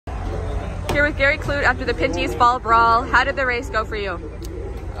Here with Gary Klutt after the Pinty's Fall Brawl. How did the race go for you?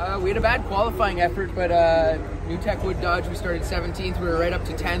 We had a bad qualifying effort, but New Tech Wood Dodge, we started 17th. We were right up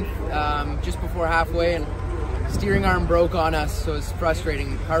to 10th just before halfway, and steering arm broke on us, so it was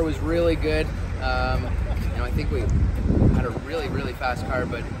frustrating. The car was really good. I think we had a really fast car,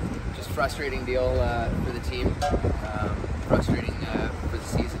 but just frustrating deal for the team. Frustrating for the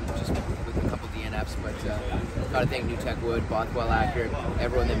season, just with a couple DNFs, but gotta thank New Tech Wood, Bothwell Accurate,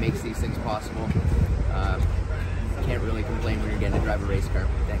 everyone that makes these things possible. Can't really complain when you're getting to drive a race car.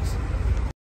 Thanks.